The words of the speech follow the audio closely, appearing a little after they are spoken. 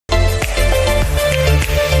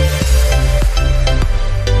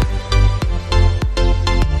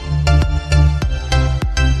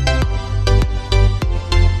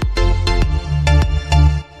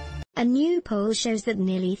poll shows that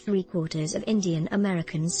nearly three-quarters of Indian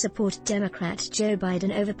Americans support Democrat Joe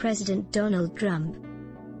Biden over President Donald Trump.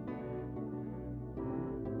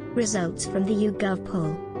 Results from the YouGov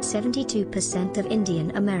poll: 72% of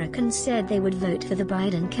Indian Americans said they would vote for the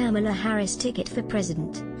Biden-Kamala Harris ticket for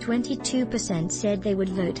president. 22% said they would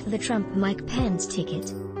vote for the Trump-Mike Pence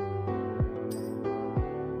ticket.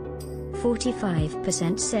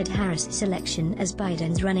 45% said Harris' selection as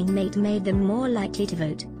Biden's running mate made them more likely to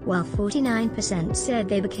vote, while 49% said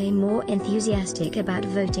they became more enthusiastic about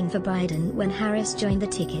voting for Biden when Harris joined the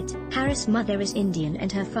ticket. Harris' mother is Indian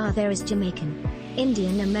and her father is Jamaican.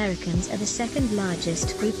 Indian Americans are the second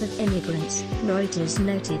largest group of immigrants, Reuters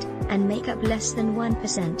noted, and make up less than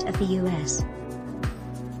 1% of the U.S.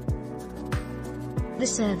 The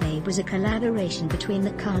survey was a collaboration between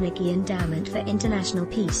the Carnegie Endowment for International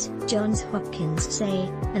Peace, Johns Hopkins SAY,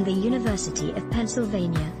 and the University of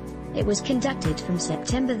Pennsylvania. It was conducted from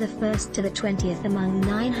September the 1st to the 20th among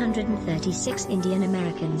 936 Indian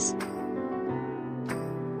Americans.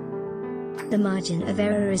 The margin of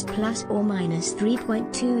error is plus or minus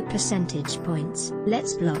 3.2 percentage points.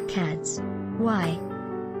 Let's block ads. Why?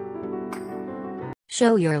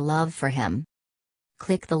 Show your love for him.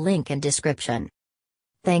 Click the link in description.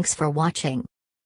 Thanks for watching.